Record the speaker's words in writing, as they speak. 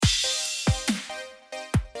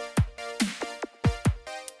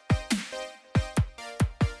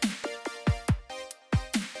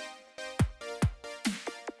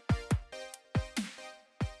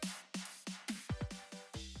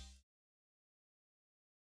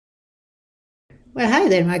Well, hi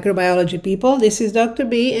there, microbiology people. This is Dr.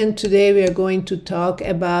 B, and today we are going to talk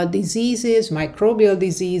about diseases, microbial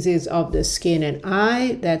diseases of the skin and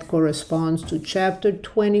eye. That corresponds to chapter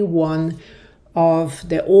 21 of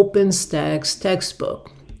the OpenStax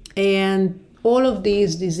textbook. And all of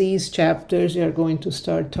these disease chapters, we are going to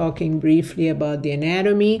start talking briefly about the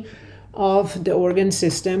anatomy of the organ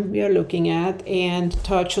system we are looking at and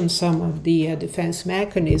touch on some of the defense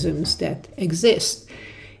mechanisms that exist.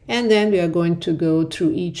 And then we are going to go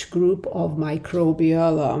through each group of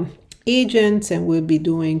microbial agents, and we'll be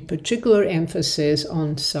doing particular emphasis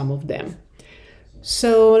on some of them.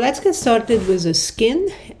 So let's get started with the skin.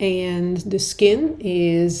 And the skin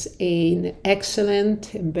is an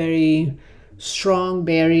excellent and very strong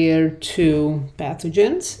barrier to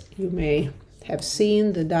pathogens. You may have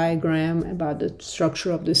seen the diagram about the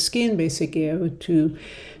structure of the skin. Basically, I have two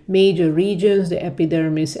major regions, the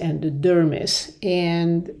epidermis and the dermis.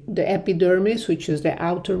 And the epidermis, which is the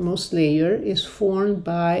outermost layer, is formed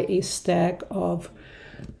by a stack of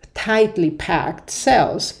tightly packed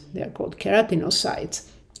cells. They're called keratinocytes.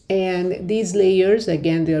 And these layers,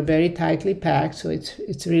 again, they are very tightly packed, so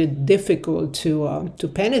it's really difficult to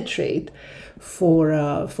penetrate for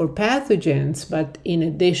pathogens. But in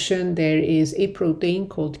addition, there is a protein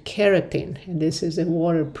called keratin, and this is a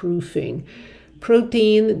waterproofing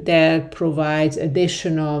protein that provides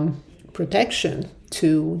additional protection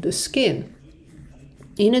to the skin.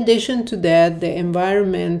 In addition to that, the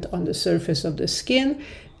environment on the surface of the skin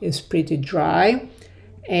is pretty dry.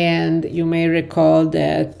 And you may recall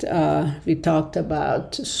that we talked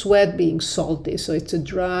about sweat being salty. So it's a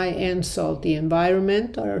dry and salty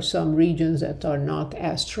environment. There are some regions that are not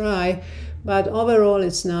as dry, but overall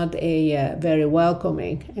it's not a very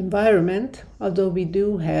welcoming environment, although we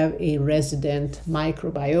do have a resident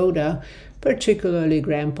microbiota, particularly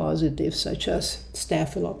gram-positive, such as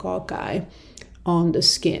staphylococci, on the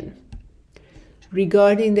skin.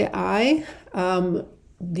 Regarding the eye,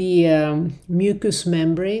 the mucous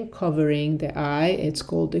membrane covering the eye, it's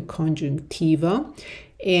called the conjunctiva,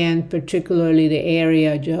 and particularly the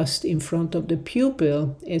area just in front of the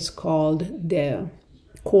pupil is called the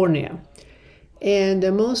cornea. And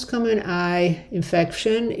the most common eye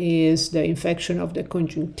infection is the infection of the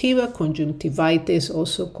conjunctiva, conjunctivitis,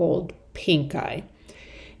 also called pink eye.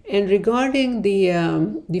 And regarding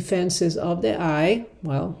the defenses of the eye,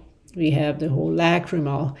 well, we have the whole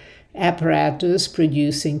lacrimal apparatus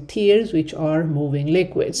producing tears, which are moving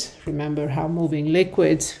liquids. Remember how moving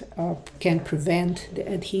liquids can prevent the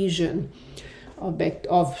adhesion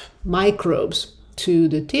of microbes to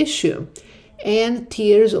the tissue. And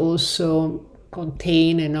tears also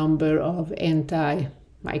contain a number of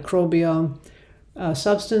antimicrobial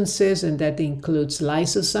substances, and that includes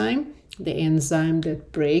lysozyme, the enzyme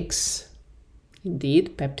that breaks,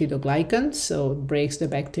 indeed, peptidoglycans, so it breaks the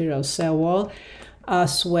bacterial cell wall,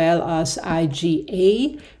 as well as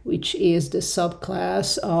IgA, which is the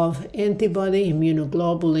subclass of antibody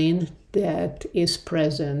immunoglobulin that is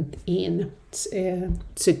present in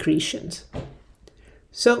secretions.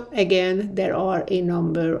 So again, there are a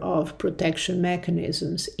number of protection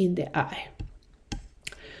mechanisms in the eye.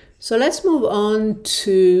 So let's move on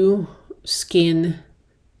to skin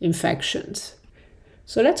infections.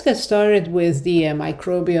 So let's get started with the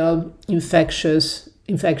microbial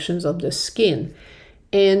infections of the skin.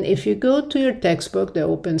 And if you go to your textbook, the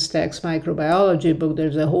OpenStax microbiology book,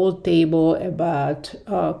 there's a whole table about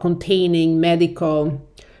containing medical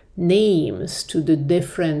names to the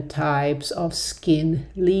different types of skin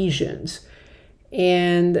lesions.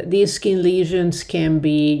 And these skin lesions can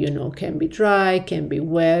be dry, can be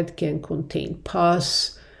wet, can contain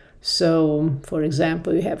pus. So, for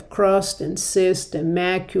example, you have crust and cysts and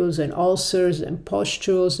macules and ulcers and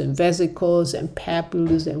pustules and vesicles and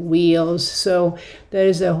papules and wheals. So there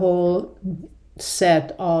is a whole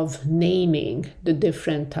set of naming the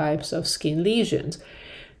different types of skin lesions.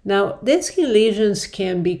 Now, these skin lesions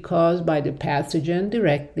can be caused by the pathogen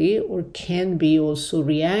directly, or can be also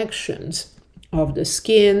reactions of the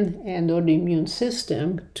skin and or the immune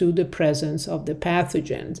system to the presence of the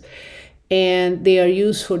pathogens. And they are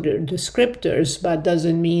used for their descriptors, but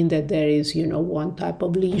doesn't mean that there is, one type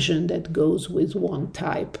of lesion that goes with one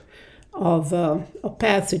type of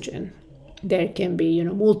pathogen. There can be,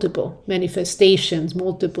 multiple manifestations,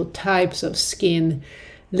 multiple types of skin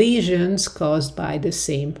lesions caused by the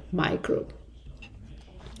same microbe.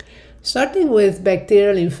 Starting with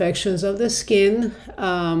bacterial infections of the skin,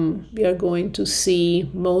 we are going to see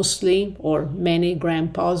mostly or many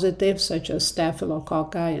gram-positive, such as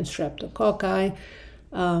staphylococci and streptococci,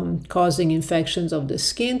 causing infections of the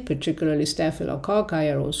skin. Particularly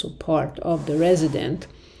staphylococci are also part of the resident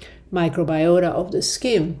microbiota of the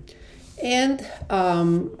skin. And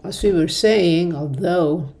as we were saying,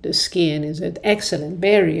 although the skin is an excellent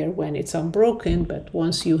barrier when it's unbroken, but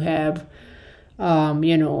once you have, a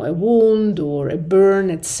wound or a burn,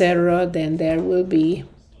 etc., then there will be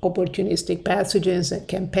opportunistic pathogens that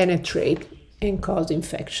can penetrate and cause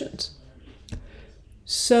infections.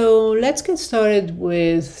 So let's get started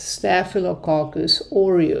with Staphylococcus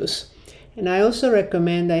aureus. And I also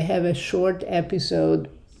recommend, I have a short episode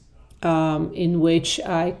in which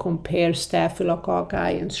I compare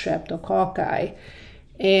staphylococci and streptococci.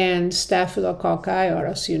 And staphylococci are,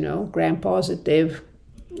 as you know, gram-positive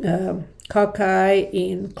cocci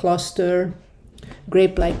in cluster,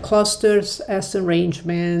 grape-like clusters as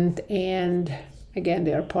arrangement, and again,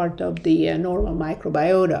 they are part of the normal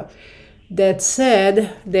microbiota. That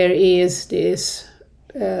said, there is this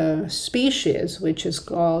species which is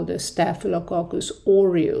called the Staphylococcus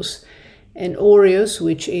aureus. And aureus,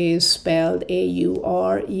 which is spelled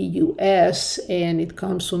A-U-R-E-U-S, and it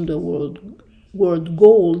comes from the word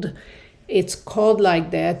gold. It's called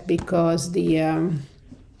like that because the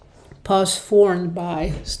pus formed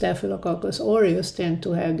by Staphylococcus aureus tend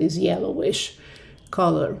to have this yellowish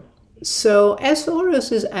color. So S.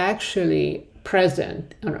 aureus is actually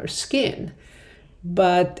present on our skin,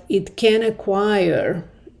 but it can acquire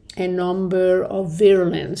a number of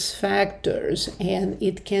virulence factors, and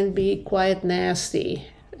it can be quite nasty.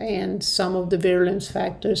 And some of the virulence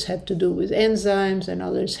factors have to do with enzymes, and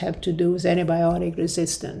others have to do with antibiotic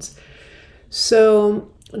resistance. So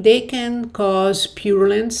they can cause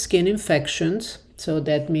purulent skin infections. So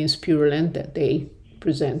that means purulent, that they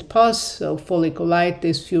present pus. So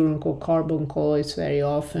folliculitis, furuncle, carbuncle is very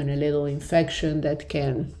often a little infection that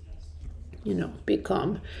can,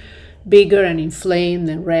 become bigger and inflamed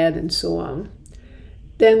and red and so on.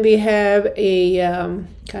 Then we have a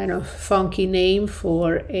kind of funky name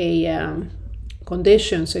for a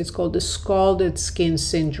condition. So it's called the scalded skin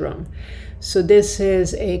syndrome. So this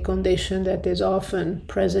is a condition that is often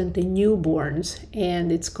present in newborns,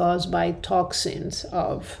 and it's caused by toxins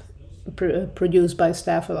produced by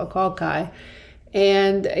staphylococci.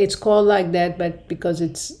 And it's called like that, but because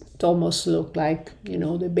it almost looked like,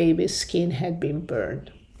 the baby's skin had been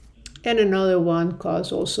burned. And another one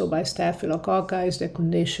caused also by staphylococci is the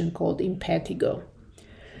condition called impetigo.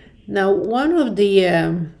 Now, one of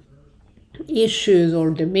the issues, or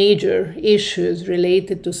the major issues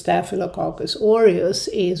related to Staphylococcus aureus,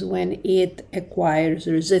 is when it acquires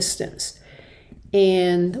resistance.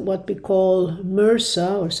 And what we call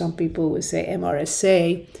MRSA, or some people would say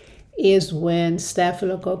MRSA, is when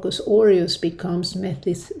Staphylococcus aureus becomes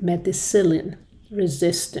methicillin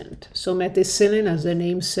resistant. So methicillin, as the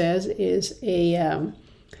name says, is a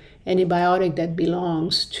antibiotic that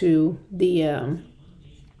belongs to the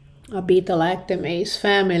beta-lactamase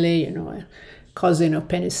family, a cousin of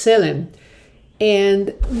penicillin. And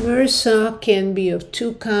MRSA can be of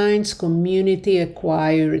two kinds,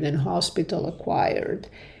 community-acquired and hospital-acquired.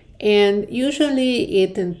 And usually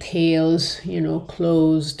it entails,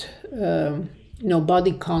 closed,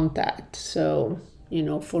 body contact. So,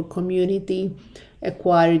 for community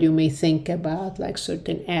acquired, you may think about like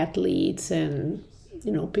certain athletes and,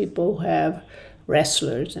 people who have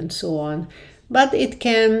wrestlers and so on. But it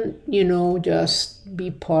can, just be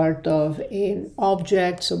part of an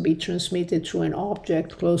object, so be transmitted through an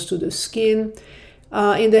object close to the skin.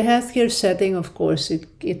 In the healthcare setting, of course,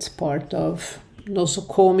 it's part of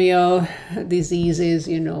nosocomial diseases,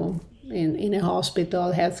 in a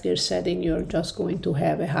hospital healthcare setting, you're just going to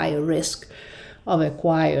have a higher risk of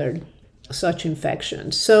acquired such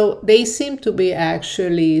infections. So they seem to be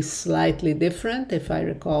actually slightly different. If I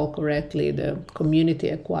recall correctly, the community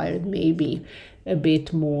acquired may be a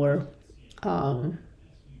bit more,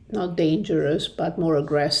 not dangerous, but more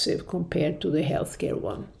aggressive compared to the healthcare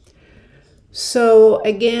one. So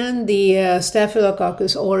again, the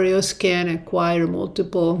Staphylococcus aureus can acquire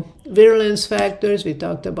multiple virulence factors. We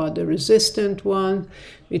talked about the resistant one.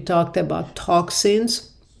 We talked about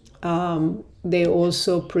toxins. They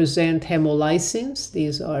also present hemolysins.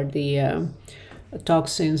 These are the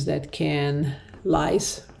toxins that can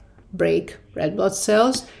lyse, break red blood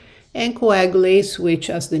cells, and coagulates,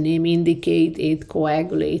 which, as the name indicates, it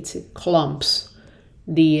coagulates, it clumps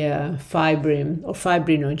the fibrin or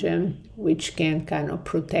fibrinogen, which can kind of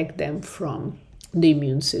protect them from the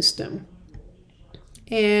immune system.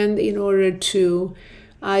 And in order to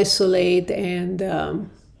isolate and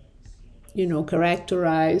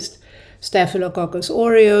characterize Staphylococcus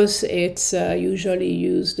aureus, it's usually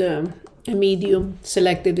used a medium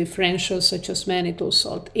selective differential such as mannitol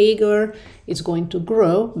salt agar, it's going to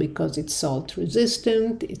grow because it's salt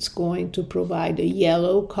resistant. It's going to provide a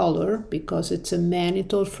yellow color because it's a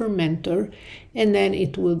mannitol fermenter, and then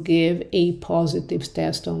it will give a positive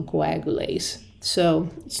test on coagulase. So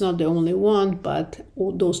it's not the only one, but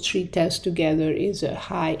all those three tests together is a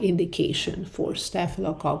high indication for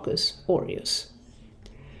Staphylococcus aureus.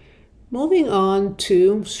 Moving on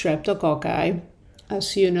to streptococci.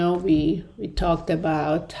 As you know, we talked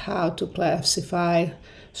about how to classify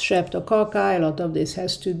streptococci. A lot of this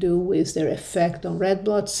has to do with their effect on red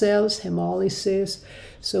blood cells, hemolysis.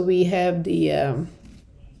 So we have the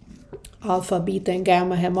alpha, beta, and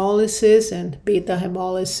gamma hemolysis, and beta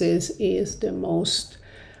hemolysis is the most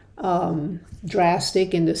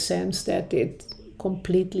drastic in the sense that it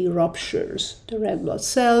completely ruptures the red blood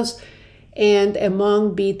cells. And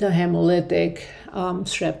among beta hemolytic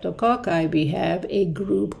streptococci, we have a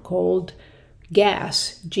group called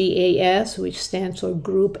GAS, G-A-S, which stands for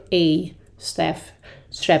Group A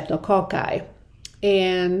streptococci.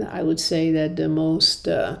 And I would say that the most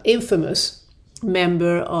infamous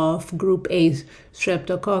member of Group A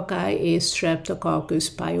streptococci is Streptococcus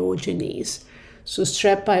pyogenes. So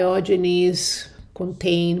strep pyogenes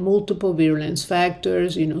contain multiple virulence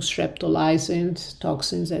factors, streptolysins,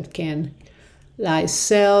 toxins that can lyse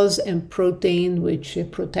cells, and protein, which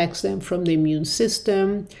protects them from the immune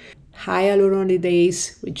system.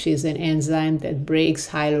 Hyaluronidase, which is an enzyme that breaks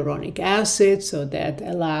hyaluronic acid, so that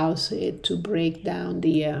allows it to break down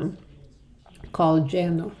the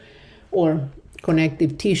collagen or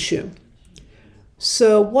connective tissue.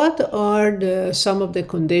 So what are some of the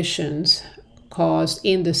conditions caused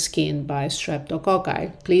in the skin by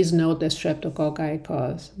streptococci? Please note that streptococci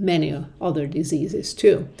cause many other diseases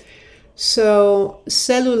too. So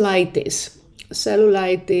cellulitis.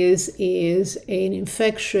 Cellulitis is an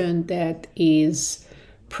infection that is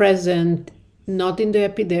present not in the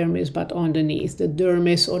epidermis but underneath the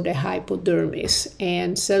dermis or the hypodermis.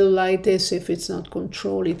 And cellulitis, if it's not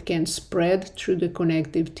controlled, it can spread through the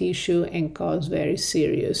connective tissue and cause very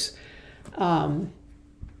serious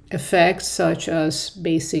effects, such as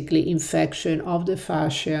basically infection of the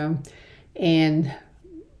fascia, and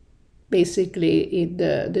basically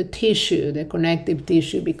the tissue, the connective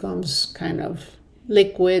tissue, becomes kind of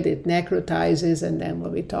liquid, it necrotizes, and then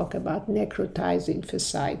when we talk about necrotizing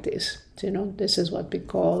fasciitis, this is what we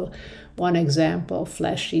call one example,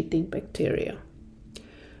 flesh-eating bacteria.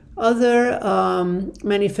 Other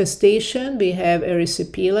manifestation, we have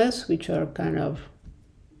erysipelas, which are kind of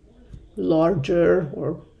larger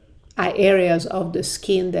or areas of the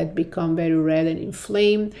skin that become very red and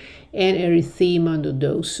inflamed, and erythema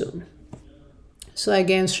nodosum. So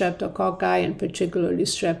again, streptococci, and particularly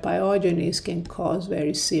strep pyogenes, can cause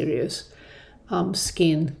very serious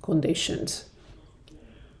skin conditions.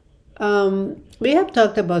 We have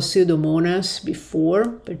talked about Pseudomonas before,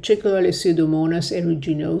 particularly Pseudomonas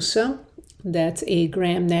aeruginosa. That's a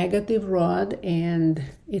gram-negative rod, and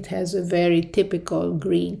it has a very typical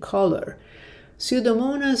green color.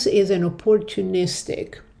 Pseudomonas is an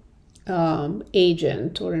opportunistic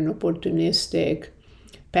agent or an opportunistic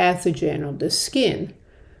pathogen of the skin,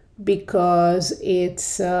 because it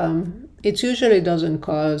usually doesn't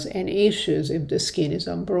cause any issues if the skin is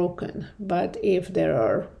unbroken. But if there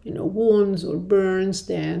are wounds or burns,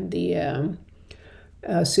 then the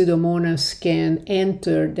Pseudomonas can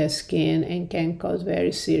enter the skin and can cause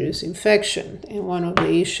very serious infection. And one of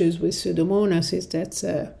the issues with Pseudomonas is that's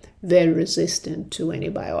very resistant to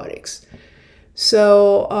antibiotics.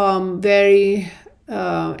 So very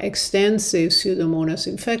extensive Pseudomonas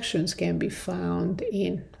infections can be found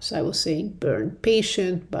in, as I was saying, burned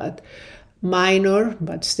patient, but minor,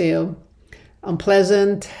 but still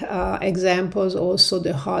unpleasant examples. Also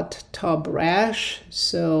the hot tub rash.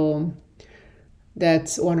 So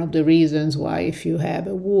that's one of the reasons why if you have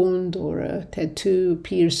a wound or a tattoo,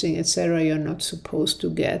 piercing, etc., you're not supposed to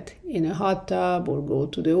get in a hot tub or go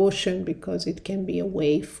to the ocean, because it can be a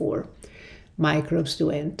way for microbes to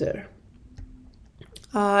enter.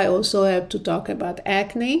 I also have to talk about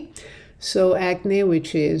acne. So acne,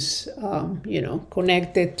 which is,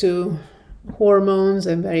 connected to hormones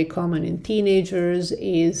and very common in teenagers,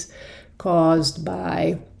 is caused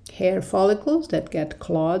by hair follicles that get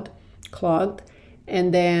clogged.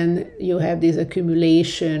 And then you have this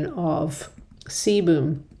accumulation of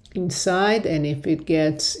sebum inside. And if it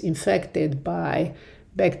gets infected by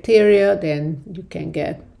bacteria, then you can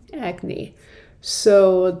get acne.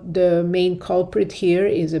 So the main culprit here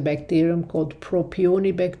is a bacterium called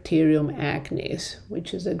Propionibacterium acnes,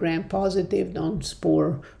 which is a gram-positive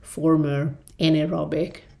non-spore former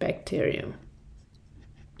anaerobic bacterium.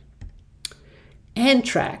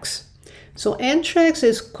 Anthrax. So anthrax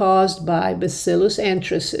is caused by Bacillus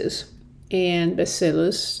anthracis, and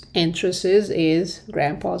Bacillus anthracis is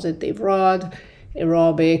gram-positive rod,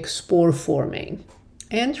 aerobic, spore-forming.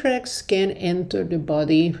 Anthrax can enter the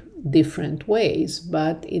body different ways,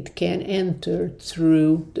 but it can enter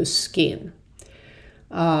through the skin.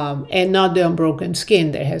 And not the unbroken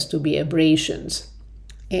skin, there has to be abrasions.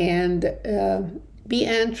 And B.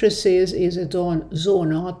 anthracis is its own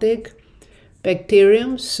zoonotic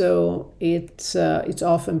bacterium, so it's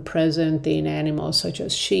often present in animals such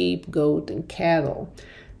as sheep, goat, and cattle.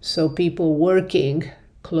 So people working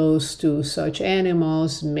close to such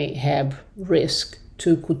animals may have risk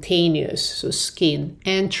to cutaneous, so skin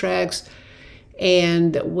anthrax.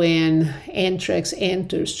 And when anthrax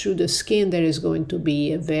enters through the skin, there is going to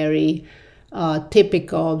be a very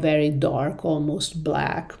typical, very dark, almost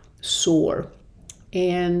black sore.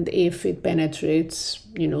 And if it penetrates,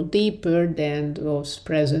 deeper, then those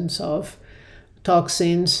presence of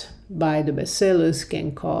toxins by the bacillus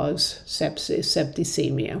can cause sepsis,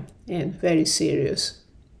 septicemia, and very serious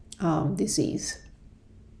disease.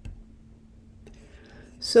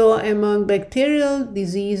 So among bacterial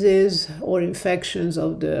diseases or infections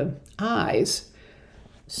of the eyes,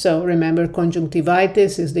 so remember,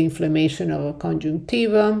 conjunctivitis is the inflammation of a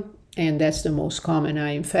conjunctiva, and that's the most common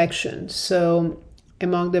eye infection. So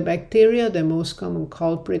among the bacteria, the most common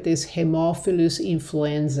culprit is Haemophilus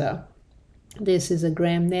influenza. This is a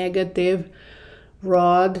gram-negative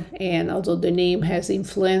rod, and although the name has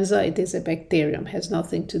influenza, it is a bacterium, has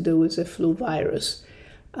nothing to do with the flu virus.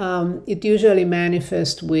 It usually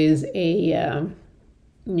manifests with a,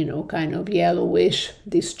 kind of yellowish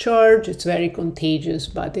discharge. It's very contagious,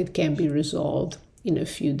 but it can be resolved in a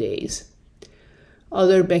few days.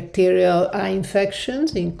 Other bacterial eye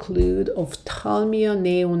infections include ophthalmia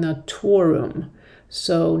neonatorum.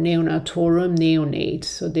 So neonatorum, neonate.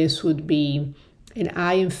 So this would be an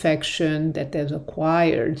eye infection that is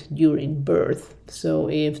acquired during birth. So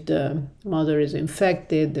if the mother is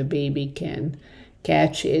infected, the baby can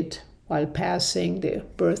catch it while passing the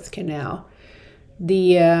birth canal.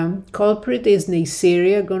 The culprit is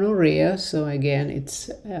Neisseria gonorrhea. So again, it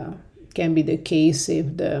can be the case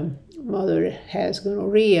if the mother has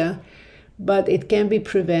gonorrhea, but it can be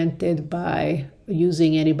prevented by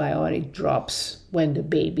using antibiotic drops when the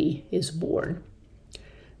baby is born.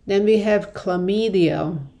 Then we have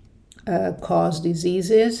chlamydia caused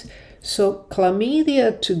diseases. So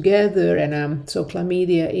chlamydia together, and so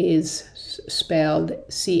chlamydia is spelled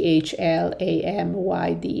CHLAMYDIA,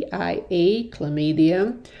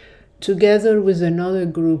 chlamydia, together with another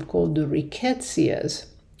group called the rickettsias,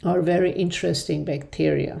 are very interesting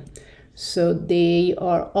bacteria. So they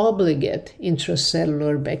are obligate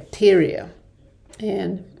intracellular bacteria.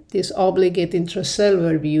 And this obligate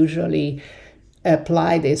intracellular, we usually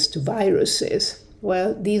apply this to viruses.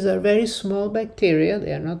 Well, these are very small bacteria.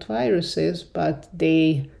 They are not viruses, but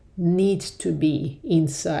they need to be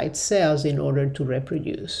inside cells in order to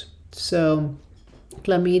reproduce. So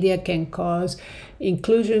chlamydia can cause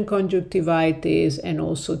inclusion conjunctivitis and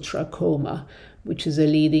also trachoma, which is a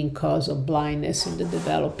leading cause of blindness in the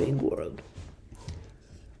developing world.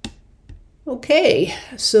 Okay,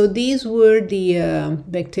 so these were the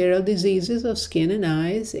bacterial diseases of skin and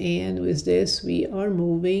eyes, and with this we are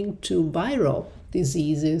moving to viral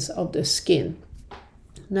diseases of the skin.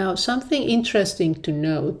 Now, something interesting to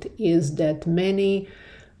note is that many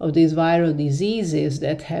of these viral diseases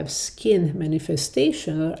that have skin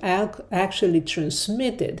manifestation are actually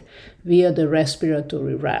transmitted via the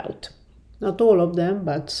respiratory route. Not all of them,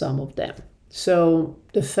 but some of them. So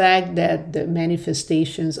the fact that the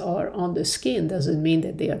manifestations are on the skin doesn't mean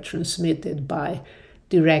that they are transmitted by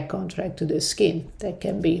direct contact to the skin. There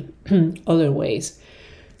can be other ways.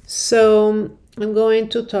 So I'm going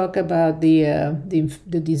to talk about the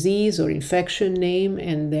disease or infection name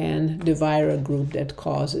and then the viral group that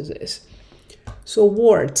causes this. So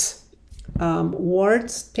warts.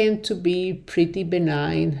 Warts tend to be pretty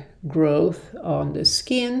benign growth on the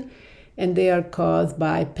skin, and they are caused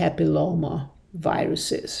by papilloma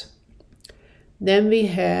viruses. Then we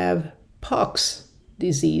have pox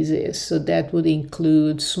diseases. So that would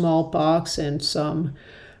include smallpox and some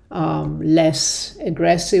less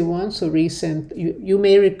aggressive ones. So you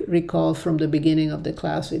may recall from the beginning of the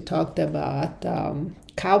class, we talked about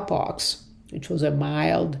cowpox, which was a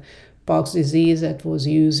mild pox disease that was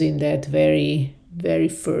used in that very, very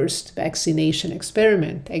first vaccination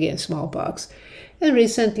experiment against smallpox. And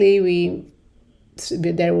recently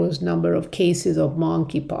there was a number of cases of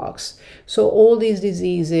monkeypox. So all these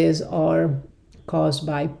diseases are caused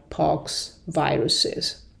by pox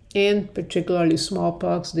viruses. and particularly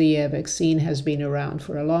smallpox. The vaccine has been around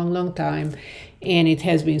for a long, long time, and it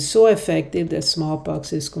has been so effective that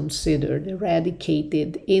smallpox is considered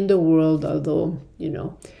eradicated in the world, although,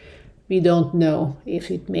 we don't know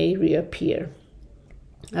if it may reappear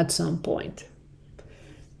at some point.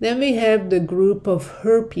 Then we have the group of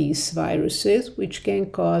herpes viruses, which can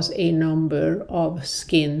cause a number of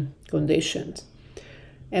skin conditions.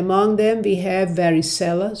 Among them, we have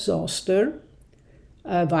varicella zoster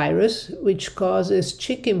virus, which causes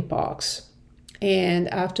chickenpox. And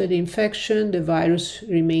after the infection, the virus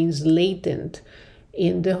remains latent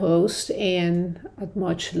in the host, and at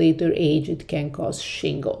much later age, it can cause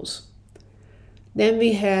shingles. Then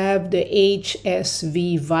we have the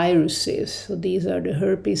HSV viruses. So these are the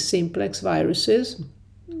herpes simplex viruses.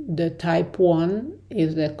 The type 1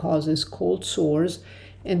 is that causes cold sores,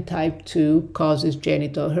 and type 2 causes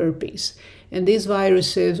genital herpes. And these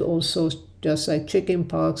viruses also, just like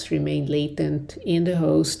chickenpox, remain latent in the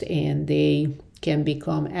host, and they can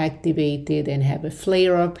become activated and have a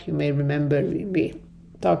flare-up. You may remember we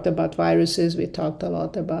talked about viruses. We talked a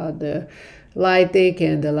lot about the lytic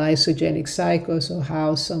and the lysogenic cycle, so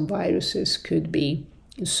how some viruses could be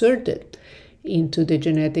inserted into the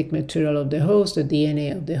genetic material of the host, the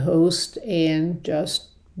DNA of the host, and just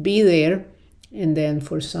be there. And then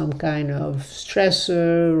for some kind of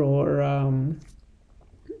stressor or,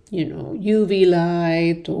 UV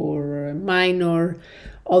light or minor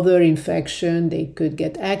other infection, they could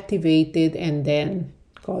get activated and then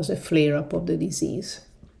cause a flare-up of the disease.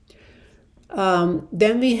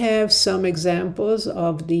 Then we have some examples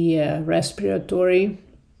of the respiratory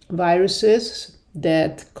viruses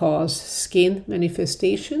that cause skin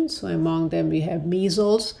manifestations. So among them we have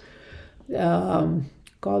measles,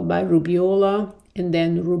 called by rubeola, and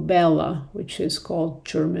then rubella, which is called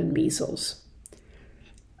German measles.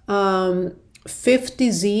 Fifth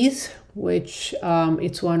disease, which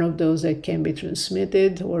it's one of those that can be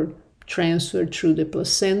transmitted or transferred through the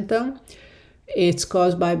placenta. It's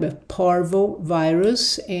caused by the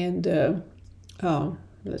parvovirus, and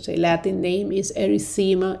let's say Latin name is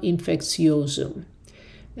Erythema infectiosum.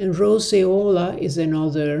 And roseola is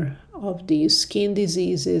another of these skin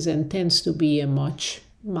diseases and tends to be a much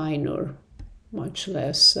minor, much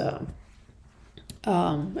less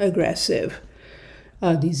aggressive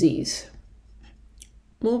disease.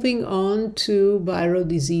 Moving on to viral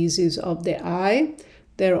diseases of the eye,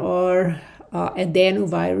 there are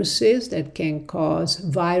adenoviruses that can cause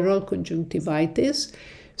viral conjunctivitis.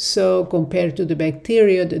 So compared to the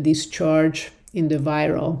bacteria, the discharge in the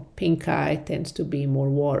viral pink eye tends to be more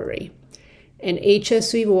watery. And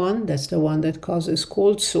HSV1, that's the one that causes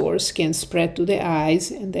cold sores, can spread to the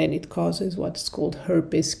eyes, and then it causes what's called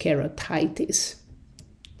herpes keratitis.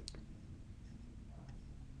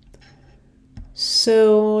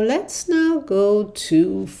 So let's now go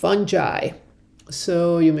to fungi.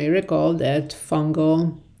 So you may recall that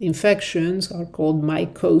fungal infections are called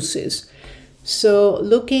mycosis. So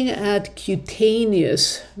looking at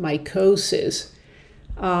cutaneous mycosis,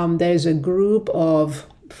 there's a group of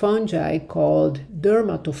fungi called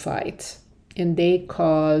dermatophytes, and they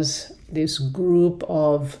cause this group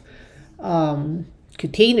of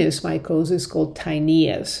cutaneous mycosis called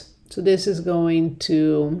tinnias. So this is going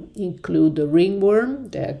to include the ringworm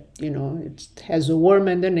that, it has a worm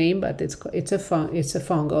in the name, but it's a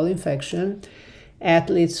fungal infection,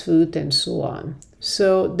 athlete's foot, and so on.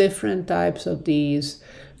 So different types of these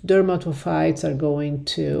dermatophytes are going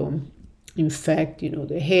to infect,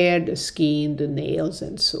 the hair, the skin, the nails,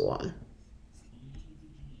 and so on.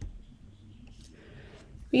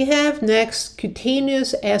 We have next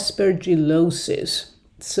cutaneous aspergillosis.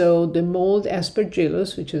 So the mold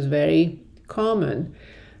aspergillus, which is very common,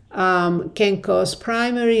 can cause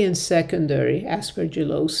primary and secondary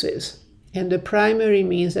aspergillosis. And the primary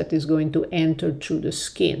means that it's going to enter through the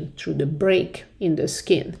skin, through the break in the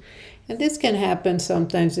skin. And this can happen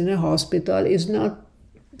sometimes in a hospital. It's not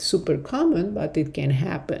super common, but it can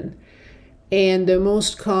happen. And the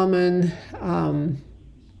most common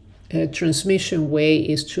transmission way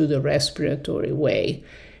is through the respiratory way.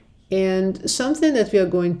 And something that we are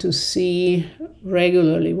going to see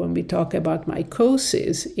regularly when we talk about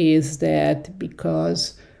mycosis is that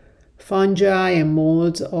because fungi and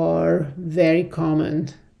molds are very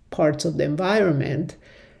common parts of the environment,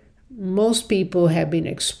 most people have been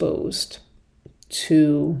exposed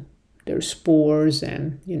to their spores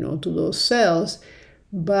and, to those cells,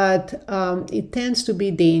 but it tends to be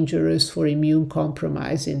dangerous for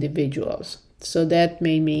immune-compromised individuals. So that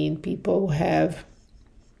may mean people who have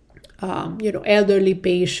elderly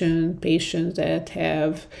patients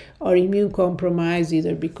that are immune compromised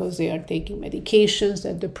either because they are taking medications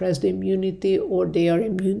that depress the immunity or they are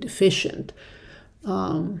immune deficient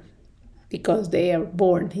because they are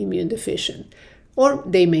born immune deficient. Or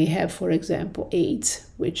they may have, for example, AIDS,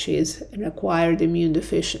 which is an acquired immune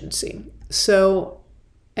deficiency. So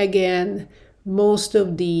again, most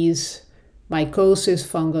of these mycosis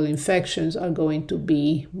fungal infections are going to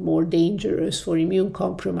be more dangerous for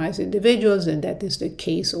immune-compromised individuals, and that is the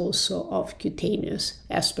case also of cutaneous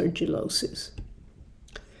aspergillosis.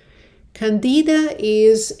 Candida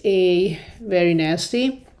is a very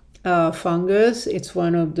nasty fungus. It's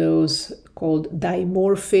one of those called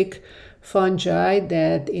dimorphic fungi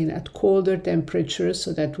that at colder temperatures,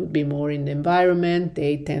 so that would be more in the environment,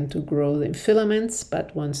 they tend to grow in filaments,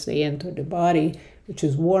 but once they enter the body, which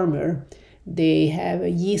is warmer, they have a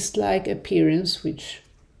yeast-like appearance, which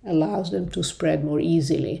allows them to spread more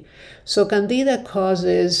easily. So Candida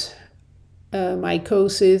causes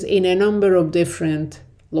mycosis in a number of different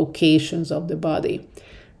locations of the body.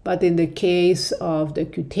 But in the case of the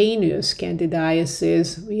cutaneous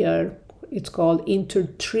candidiasis, it's called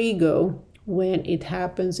intertrigo when it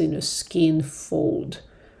happens in a skin fold.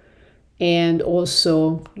 And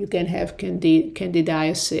also you can have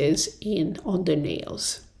candidiasis on the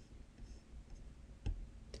nails.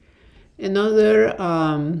 Another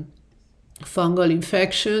fungal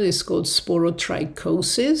infection is called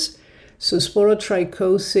sporotrichosis. So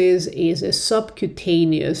sporotrichosis is a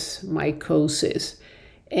subcutaneous mycosis.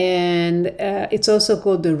 And it's also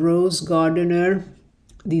called the Rose-Gardner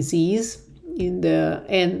disease.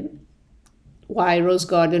 And why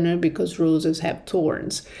Rose-Gardner? Because roses have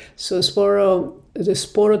thorns. So the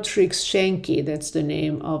Sporotrix schenki, that's the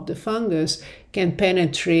name of the fungus, can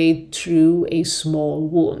penetrate through a small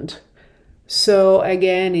wound. So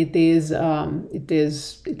again, it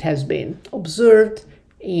has been observed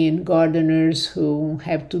in gardeners who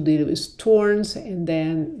have to deal with thorns, and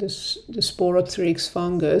then the Sporotrix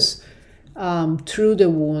fungus through the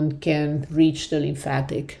wound can reach the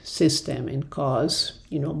lymphatic system and cause,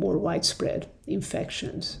 more widespread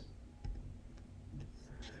infections.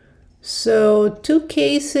 So 2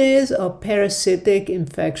 cases of parasitic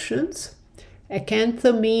infections.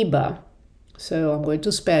 Acanthamoeba. So I'm going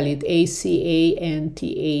to spell it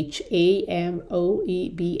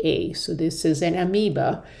Acanthamoeba. So this is an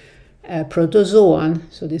amoeba, a protozoan.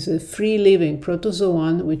 So this is a free-living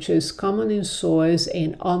protozoan, which is common in soils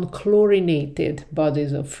and unchlorinated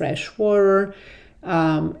bodies of fresh water.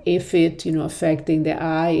 If it, affecting the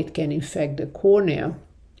eye, it can infect the cornea,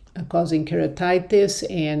 causing keratitis,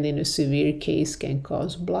 and in a severe case can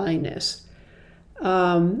cause blindness.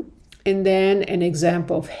 And then an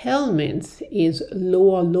example of helminth is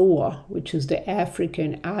loa loa, which is the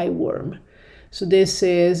African eyeworm. So this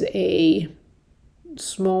is a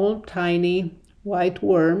small, tiny white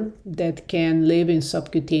worm that can live in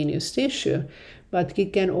subcutaneous tissue, but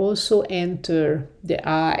it can also enter the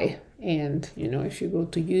eye. And, if you go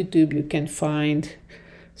to YouTube, you can find,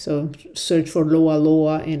 so search for loa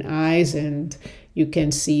loa and eyes, and you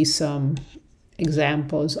can see some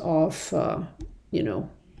examples of,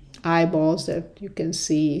 eyeballs that you can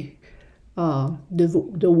see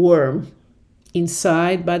the worm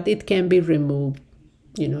inside, but it can be removed.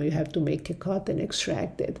 You have to make a cut and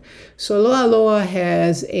extract it. So loa loa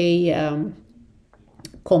has a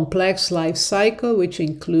complex life cycle, which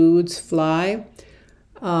includes fly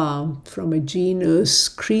from a genus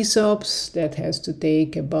Chrysops that has to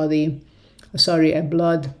take a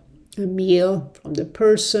meal from the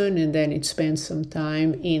person, and then it spends some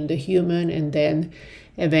time in the human, and then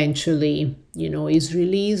eventually, is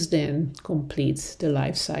released and completes the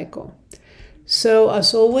life cycle. So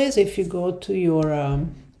as always, if you go to your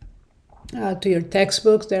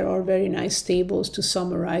textbooks, there are very nice tables to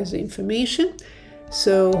summarize the information.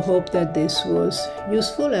 So hope that this was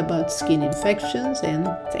useful about skin infections, and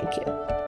thank you.